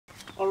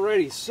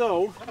Alrighty,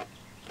 so,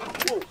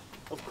 whoa,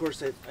 of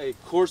course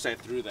I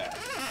threw that.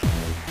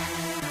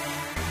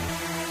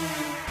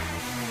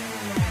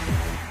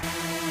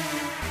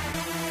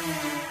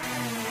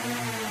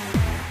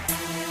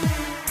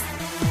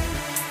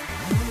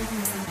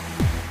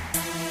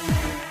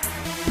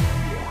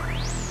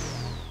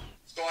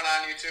 What's going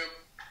on, YouTube?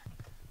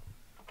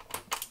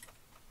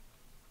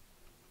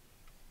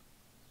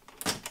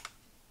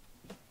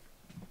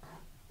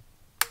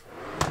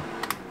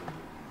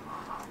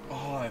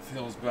 Oh, that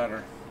feels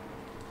better.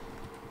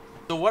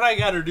 So what I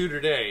got to do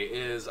today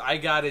is I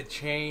got to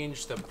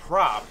change the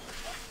prop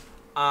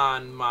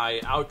on my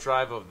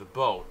outdrive of the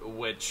boat,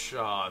 which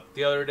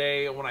the other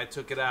day when I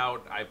took it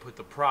out, I put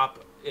the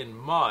prop in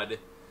mud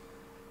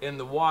in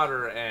the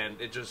water and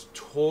it just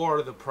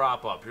tore the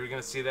prop up. You're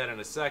going to see that in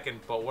a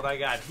second, but what I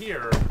got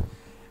here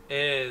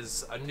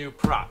is a new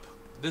prop.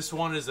 This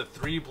one is a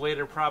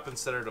 3-blader prop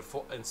instead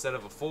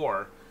of a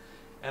 4.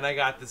 And I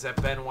got this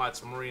at Ben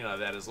Watts Marina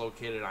that is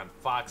located on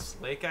Fox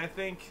Lake, I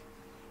think.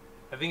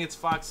 I think it's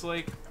Fox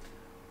Lake.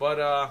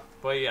 But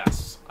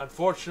yes,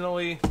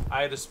 unfortunately,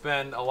 I had to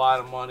spend a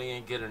lot of money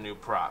and get a new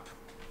prop.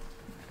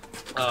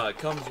 It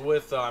comes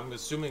with, I'm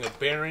assuming, a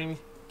bearing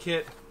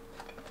kit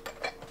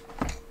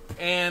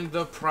and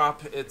the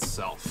prop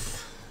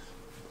itself.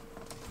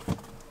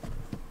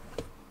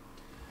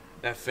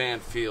 That fan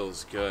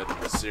feels good,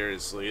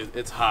 seriously.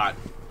 It's hot.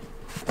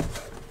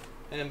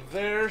 And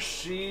there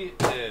she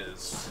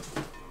is.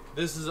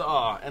 This is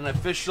an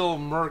official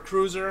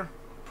Mercruiser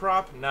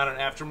prop, not an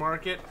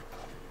aftermarket.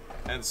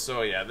 And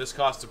so yeah, this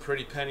cost a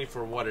pretty penny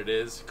for what it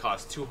is. It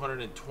cost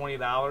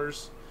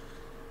 $220.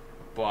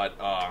 But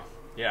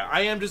yeah,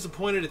 I am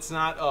disappointed it's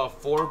not a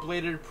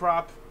 4-bladed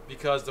prop,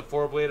 because the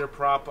 4-bladed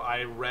prop,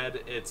 I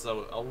read, it's a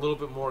little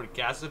bit more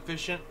gas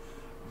efficient,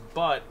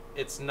 but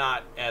it's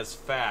not as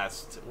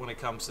fast when it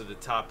comes to the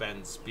top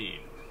end speed.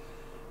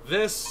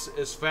 This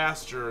is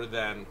faster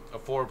than a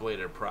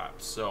 4-bladed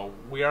prop, so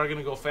we are going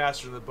to go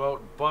faster in the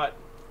boat, but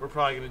we're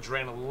probably going to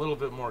drain a little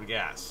bit more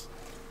gas.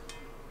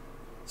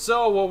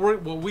 So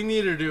what we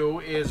need to do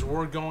is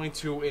we're going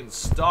to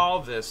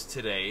install this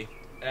today,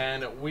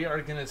 and we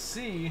are going to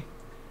see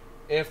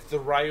if the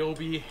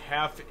Ryobi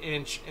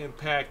half-inch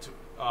impact,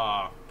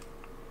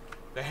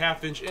 the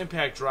half-inch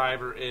impact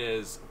driver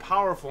is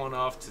powerful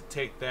enough to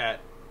take that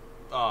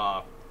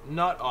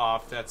nut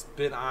off that's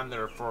been on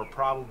there for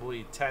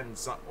probably 10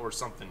 or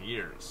something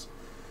years.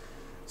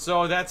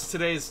 So that's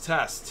today's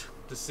test,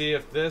 to see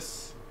if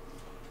this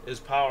is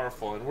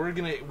powerful. And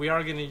we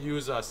are gonna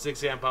use a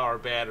 6 amp hour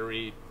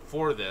battery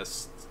for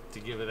this to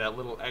give it that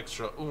little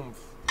extra oomph.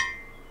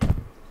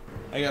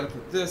 I gotta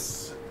put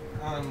this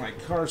on my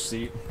car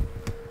seat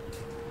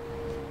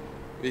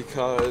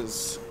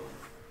because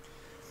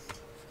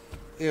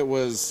it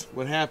was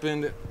what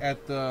happened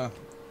at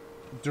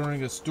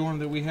during a storm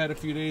that we had a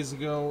few days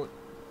ago.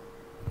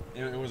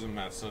 It was a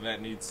mess, so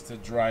that needs to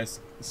dry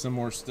some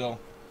more still.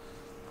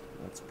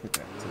 Let's put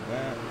that to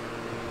that.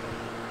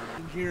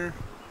 In here,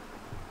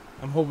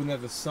 I'm hoping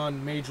that the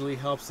sun majorly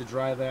helps to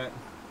dry that.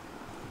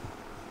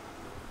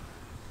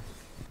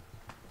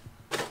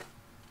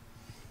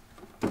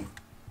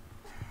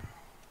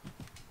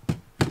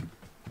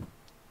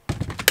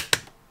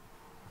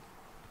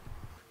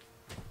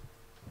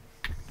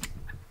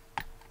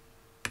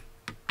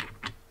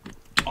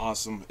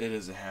 Awesome. It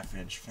is a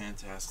half-inch.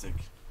 Fantastic.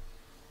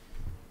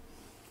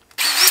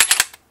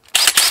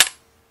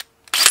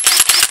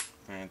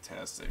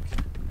 Fantastic.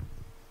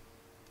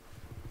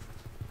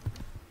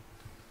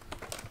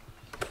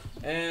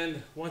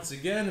 And once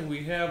again,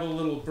 we have a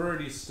little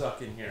birdie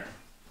stuck in here.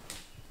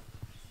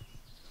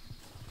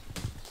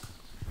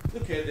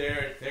 Okay,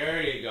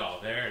 there you go.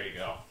 There you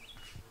go.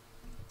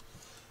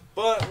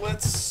 But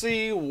let's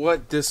see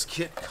what this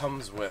kit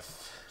comes with.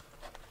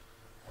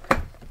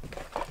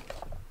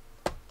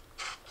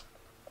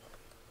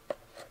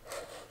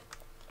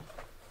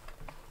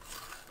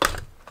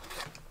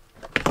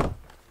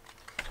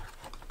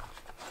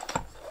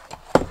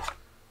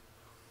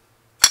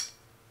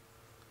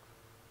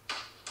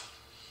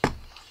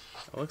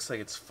 It looks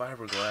like it's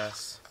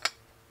fiberglass.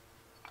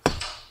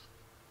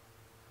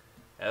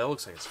 Yeah, it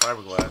looks like it's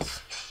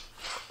fiberglass.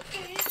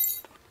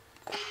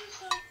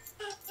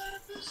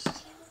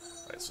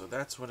 Alright, so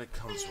that's what it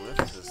comes with.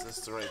 Is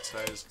this the right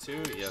size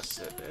too? Yes,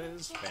 it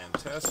is.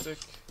 Fantastic.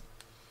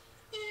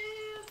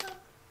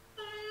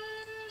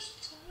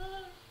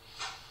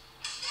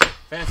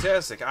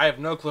 Fantastic. I have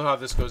no clue how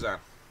this goes on.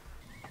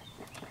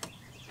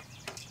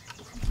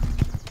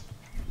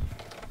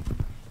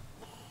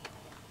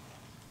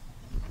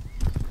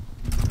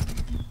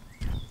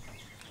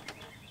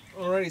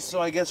 Alrighty,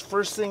 so I guess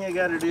first thing I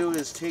gotta do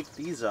is take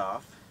these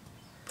off.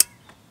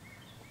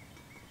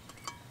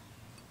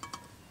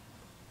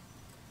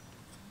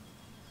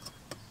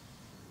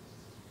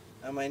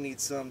 I might need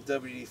some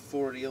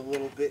WD-40 a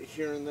little bit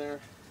here and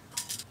there.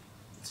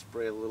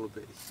 Spray a little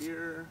bit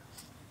here,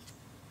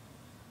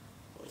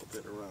 a little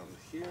bit around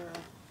here.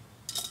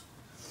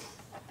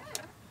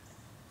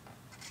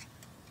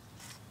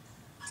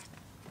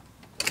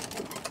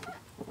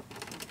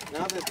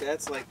 Now that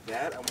that's like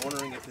that, I'm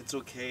wondering if it's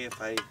okay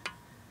if I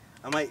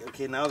might,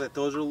 okay, now that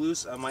those are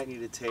loose, I might need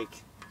to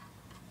take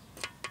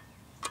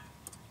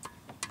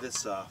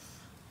this off.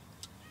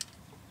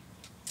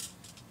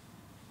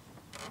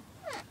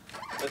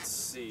 Let's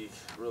see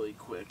really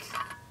quick.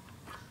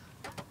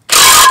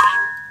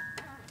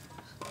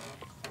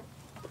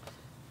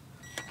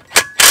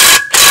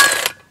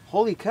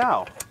 Holy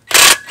cow.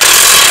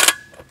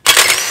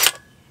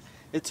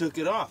 It took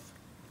it off.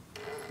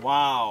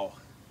 Wow.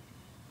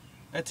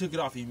 That took it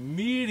off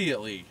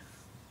immediately.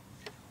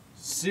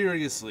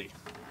 Seriously.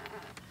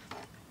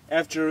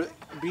 After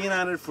being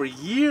on it for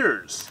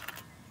years.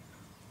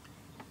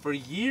 For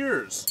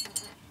years.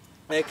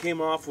 That came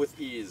off with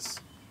ease.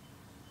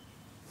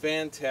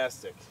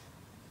 Fantastic.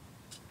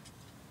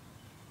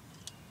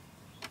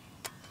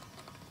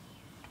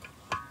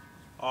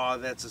 Oh,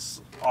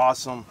 that's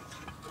awesome.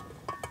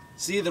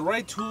 See, the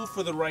right tool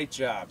for the right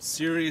job.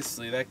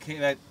 Seriously,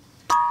 the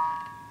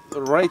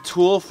right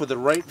tool for the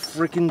right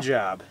freaking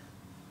job.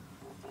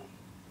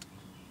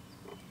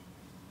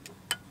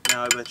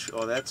 Now I bet you,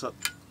 oh, that's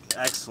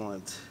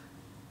excellent.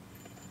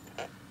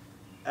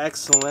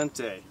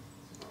 Excelente.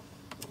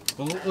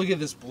 But look at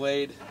this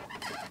blade.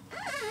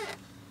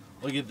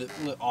 Look at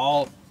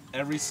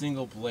every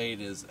single blade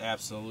is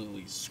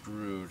absolutely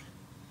screwed.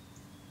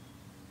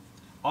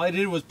 All I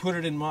did was put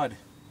it in mud,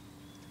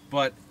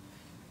 but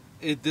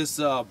this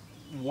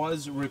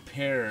was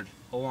repaired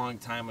a long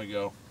time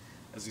ago.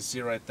 As you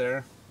see right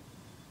there,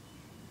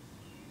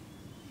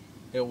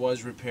 it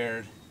was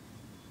repaired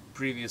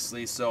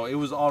previously, so it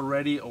was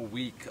already a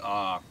weak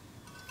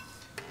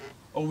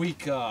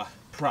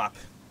prop,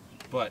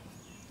 but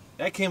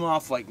that came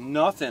off like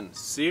nothing.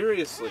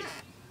 Seriously.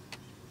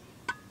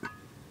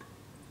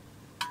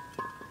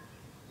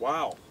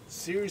 Wow.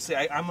 Seriously,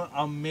 I'm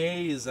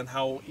amazed at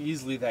how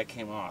easily that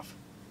came off.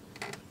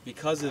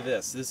 Because of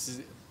this.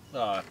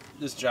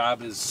 This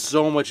job is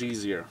so much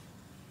easier.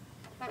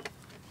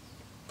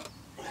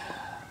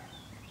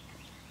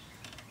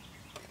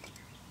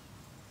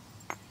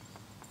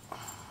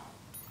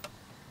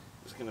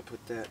 Just gonna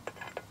put that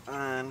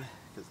on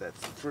because that's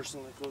the first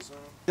thing that goes on.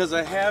 Because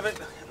I have it,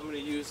 I'm gonna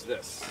use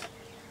this.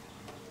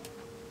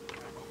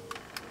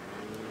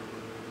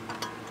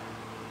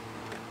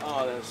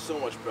 Oh, that's so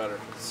much better.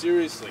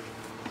 Seriously.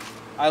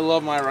 I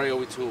love my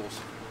Ryobi tools.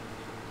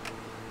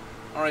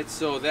 Alright,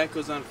 so that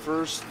goes on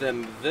first,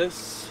 then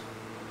this.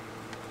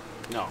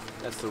 No,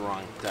 that's the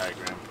wrong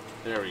diagram.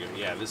 There we go.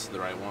 Yeah, this is the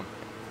right one.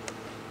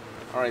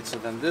 Alright, so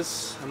then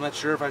this, I'm not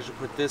sure if I should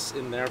put this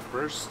in there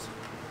first.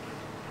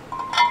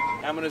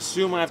 I'm going to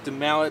assume I have to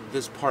mallet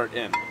this part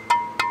in.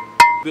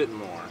 A bit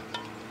more.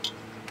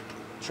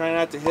 Try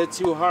not to hit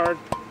too hard.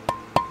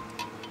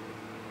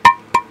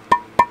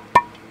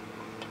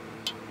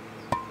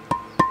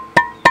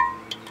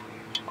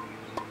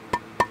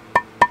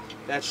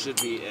 That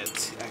should be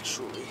it,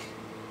 actually.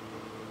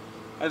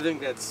 I think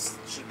that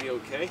should be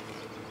okay.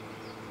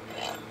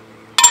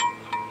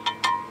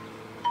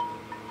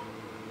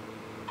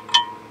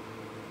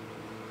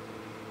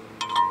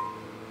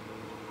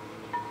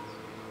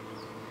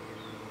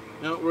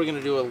 No, we're going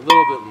to do a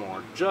little bit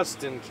more,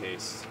 just in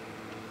case.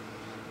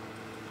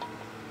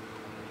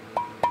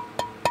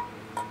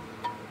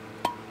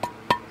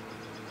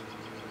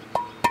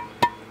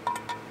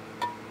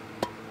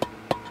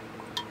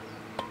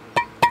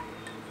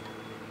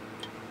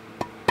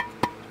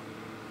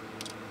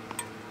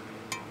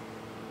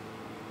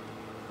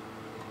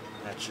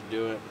 That should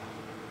do it.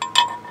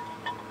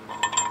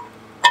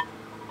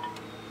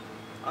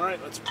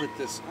 Alright, let's put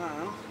this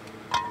on.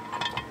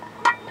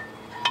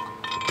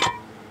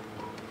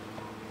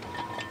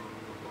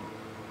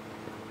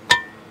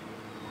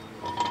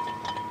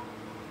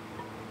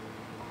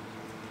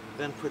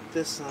 Then put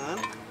this on.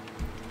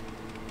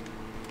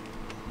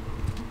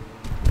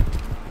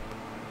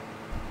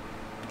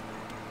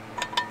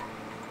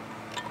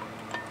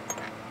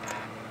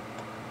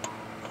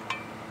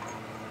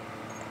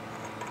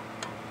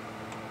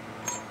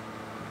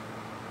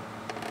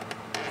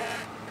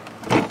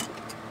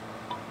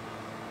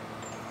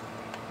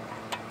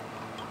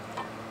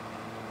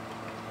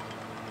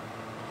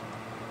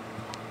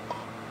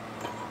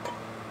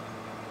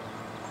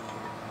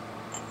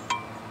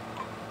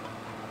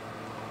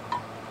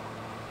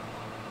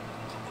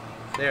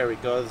 There we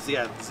go.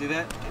 Yeah, see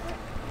that?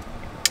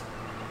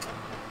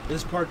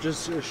 This part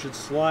just should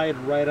slide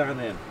right on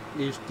in.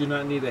 You do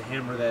not need to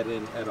hammer that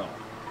in at all.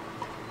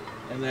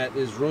 And that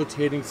is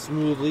rotating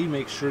smoothly.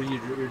 Make sure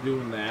you're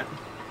doing that.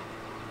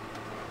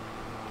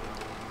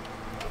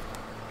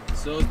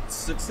 So,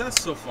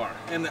 success so far.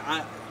 And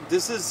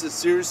this is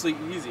seriously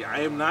easy. I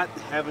am not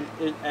having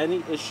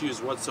any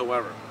issues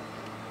whatsoever.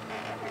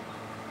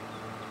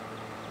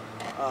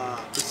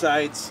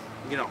 Besides,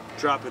 you know,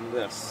 dropping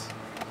this.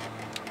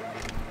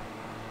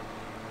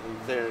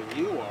 And there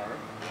you are.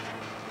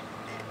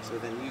 So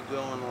then you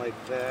go in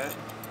like that.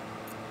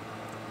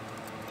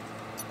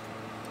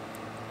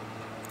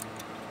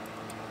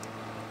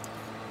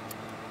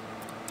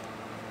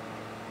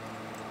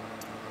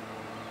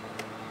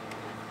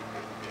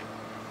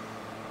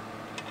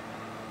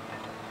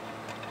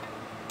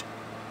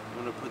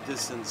 I'm going to put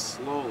this in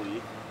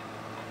slowly.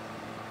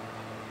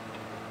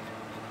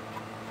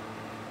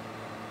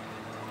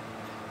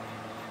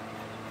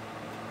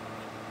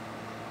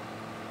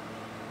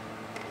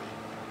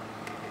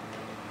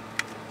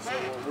 So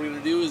what we're going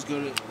to do is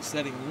go to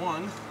setting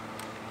 1.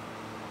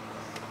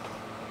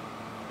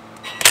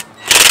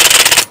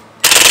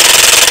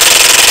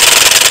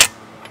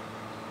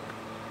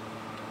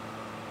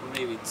 Or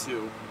maybe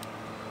 2.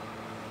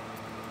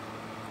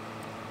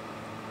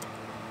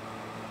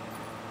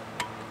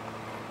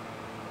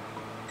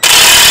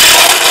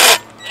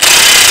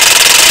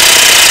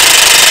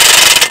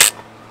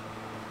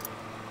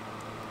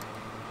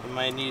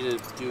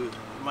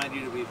 Might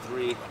need to be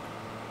 3.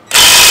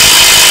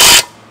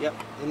 Yep,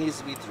 it needs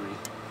to be 3.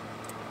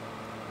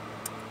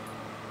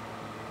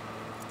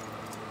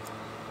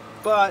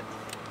 But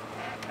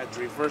I have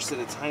to reverse it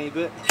a tiny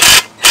bit.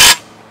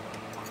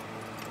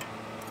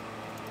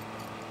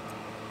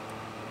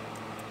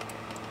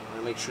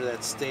 And make sure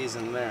that stays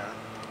in there.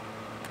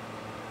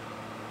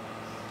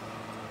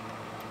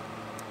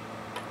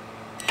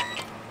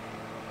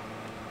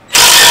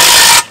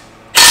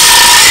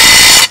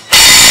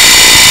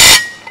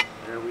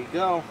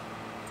 Go,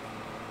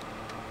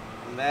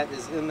 and that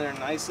is in there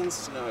nice and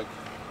snug.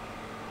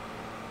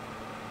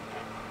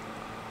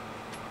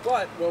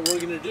 But what we're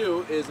going to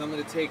do is I'm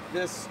going to take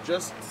this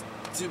just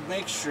to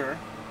make sure.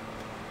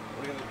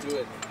 We're going to do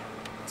it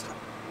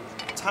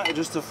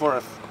just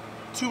for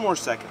 2 more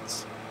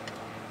seconds.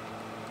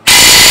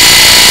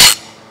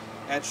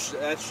 That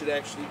should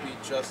actually be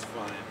just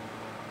fine.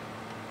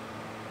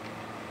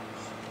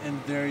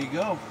 And there you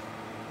go.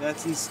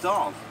 That's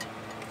installed.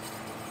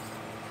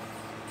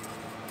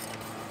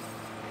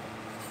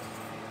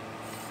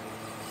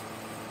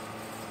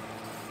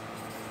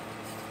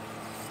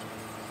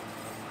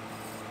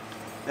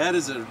 That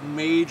is a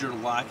major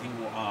locking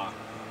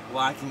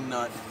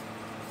nut.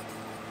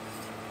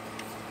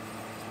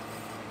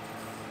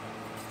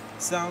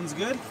 Sounds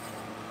good?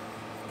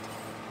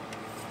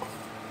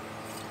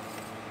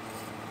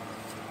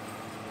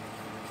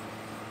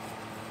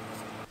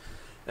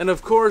 And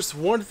of course,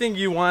 one thing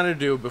you want to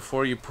do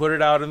before you put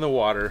it out in the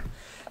water,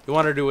 you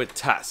want to do a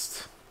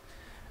test.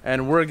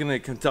 And we're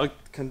going to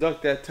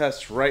conduct that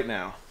test right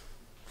now.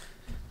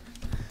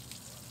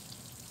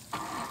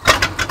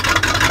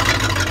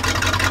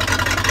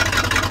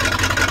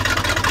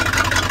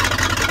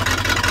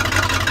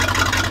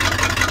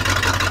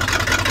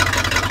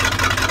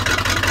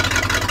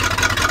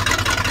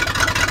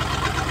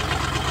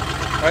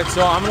 Alright,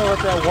 so I'm going to let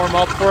that warm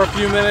up for a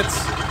few minutes,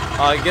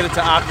 get it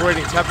to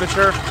operating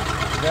temperature,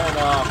 then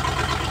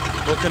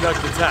we'll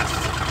conduct the test.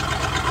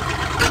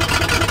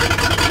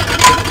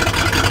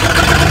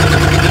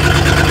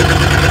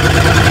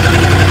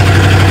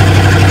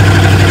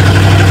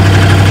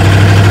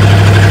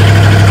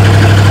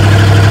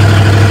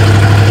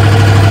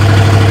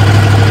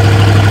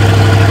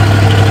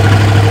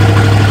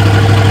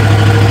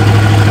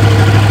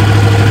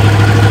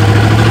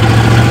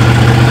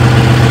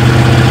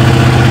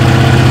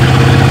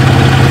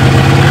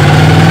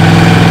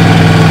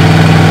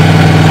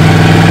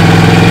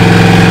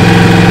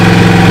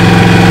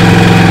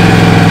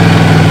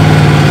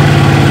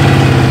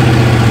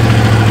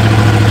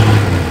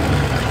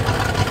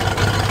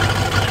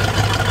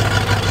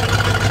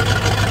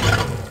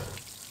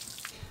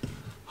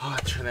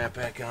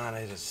 Back on.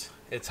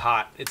 It's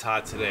hot. It's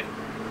hot today.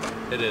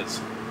 It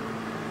is.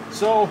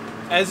 So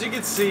as you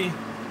can see,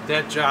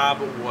 that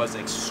job was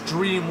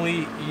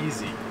extremely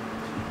easy.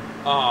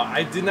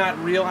 I did not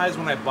realize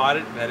when I bought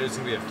it that it was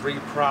going to be a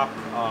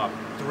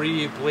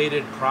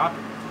 3-bladed prop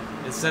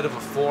instead of a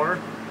 4,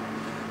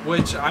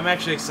 which I'm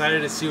actually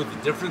excited to see what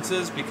the difference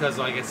is, because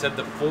like I said,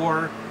 the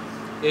 4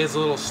 is a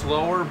little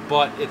slower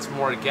but it's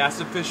more gas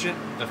efficient.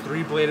 The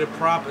 3-bladed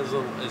prop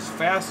is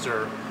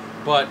faster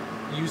but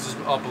uses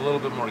up a little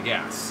bit more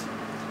gas.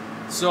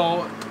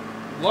 So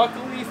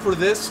luckily for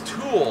this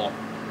tool,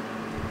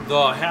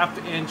 the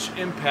 1/2-inch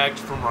impact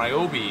from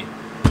Ryobi,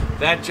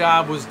 that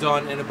job was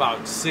done in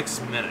about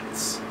 6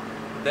 minutes.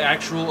 The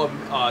actual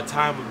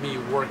time of me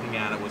working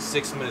on it was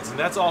 6 minutes, and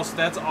that's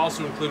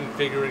also including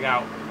figuring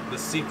out the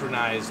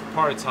synchronized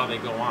parts, how they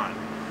go on,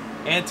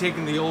 and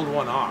taking the old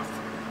one off.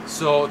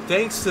 So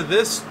thanks to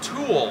this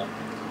tool,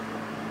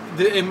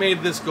 it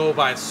made this go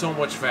by so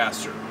much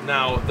faster.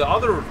 Now the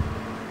other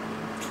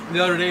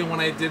day when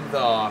I did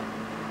the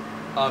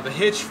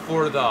hitch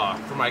for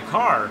my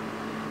car,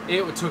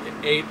 it took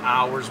 8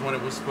 hours when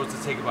it was supposed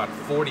to take about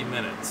 40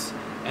 minutes.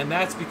 And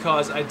that's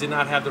because I did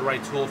not have the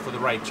right tool for the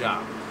right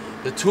job.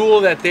 The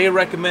tool that they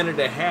recommended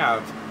to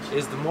have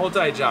is the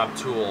multi-job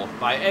tool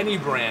by any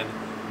brand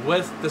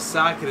with the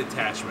socket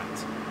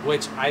attachment,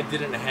 which I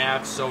didn't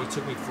have, so it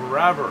took me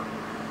forever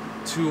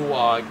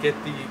to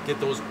get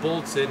those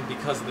bolts in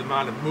because of the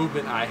amount of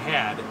movement I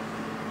had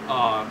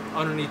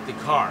underneath the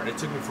car. It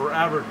took me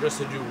forever just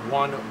to do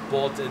one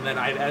bolt, and then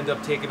I'd end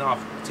up taking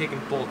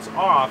bolts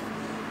off,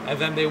 and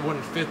then they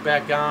wouldn't fit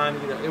back on.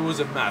 You know, it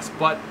was a mess.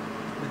 But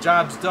the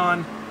job's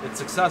done. It's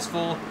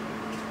successful,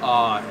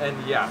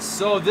 and yeah.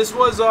 So this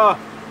was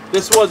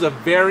this was a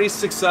very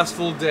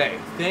successful day.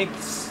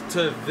 Thanks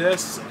to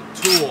this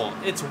tool.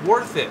 It's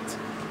worth it.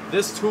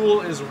 This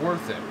tool is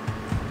worth it.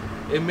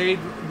 It made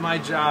my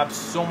job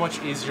so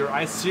much easier.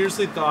 I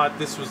seriously thought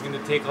this was going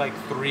to take like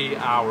 3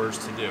 hours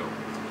to do.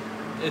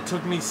 It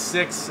took me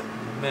 6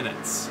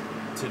 minutes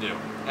to do.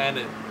 And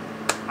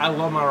I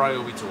love my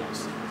Ryobi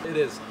tools. It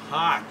is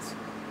hot.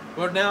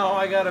 But now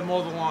I got to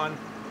mow the lawn.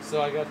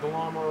 So I got the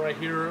lawnmower right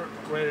here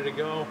ready to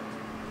go.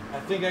 I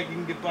think I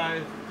can get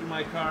by through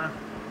my car.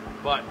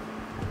 But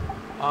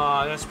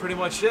that's pretty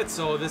much it.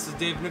 So this is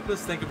Dave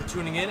Nicholas. Thank you for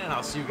tuning in, and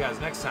I'll see you guys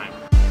next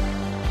time.